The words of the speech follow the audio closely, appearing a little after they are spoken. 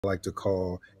like to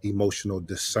call emotional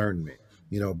discernment.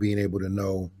 Being able to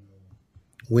know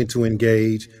when to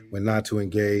engage, when not to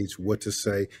engage, what to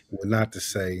say, what not to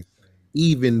say,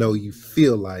 even though you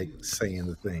feel like saying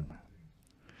the thing.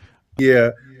 Yeah.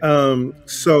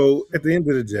 So at the end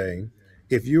of the day,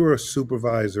 if you're a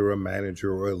supervisor, a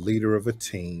manager, or a leader of a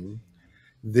team,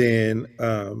 then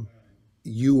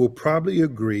you will probably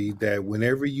agree that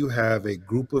whenever you have a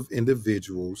group of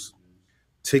individuals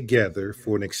together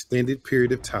for an extended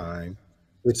period of time,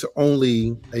 it's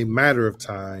only a matter of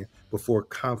time before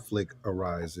conflict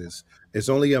arises. It's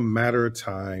only a matter of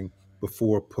time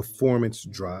before performance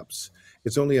drops.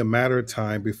 It's only a matter of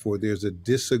time before there's a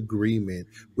disagreement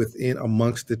within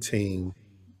amongst the team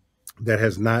that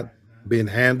has not been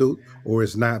handled or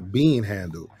is not being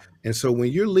handled. And so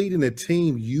when you're leading a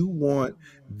team, you want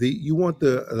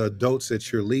the adults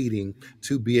that you're leading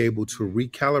to be able to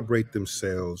recalibrate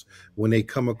themselves when they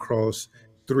come across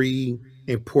three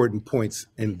important points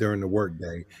in during the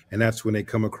workday. And that's when they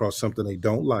come across something they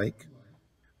don't like,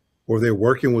 or they're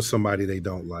working with somebody they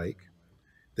don't like,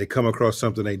 they come across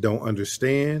something they don't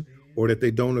understand, or that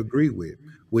they don't agree with,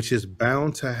 which is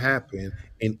bound to happen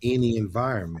in any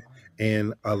environment.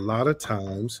 And a lot of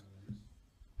times,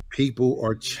 people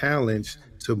are challenged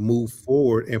to move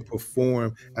forward and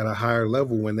perform at a higher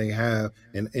level when they have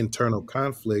an internal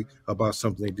conflict about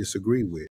something they disagree with.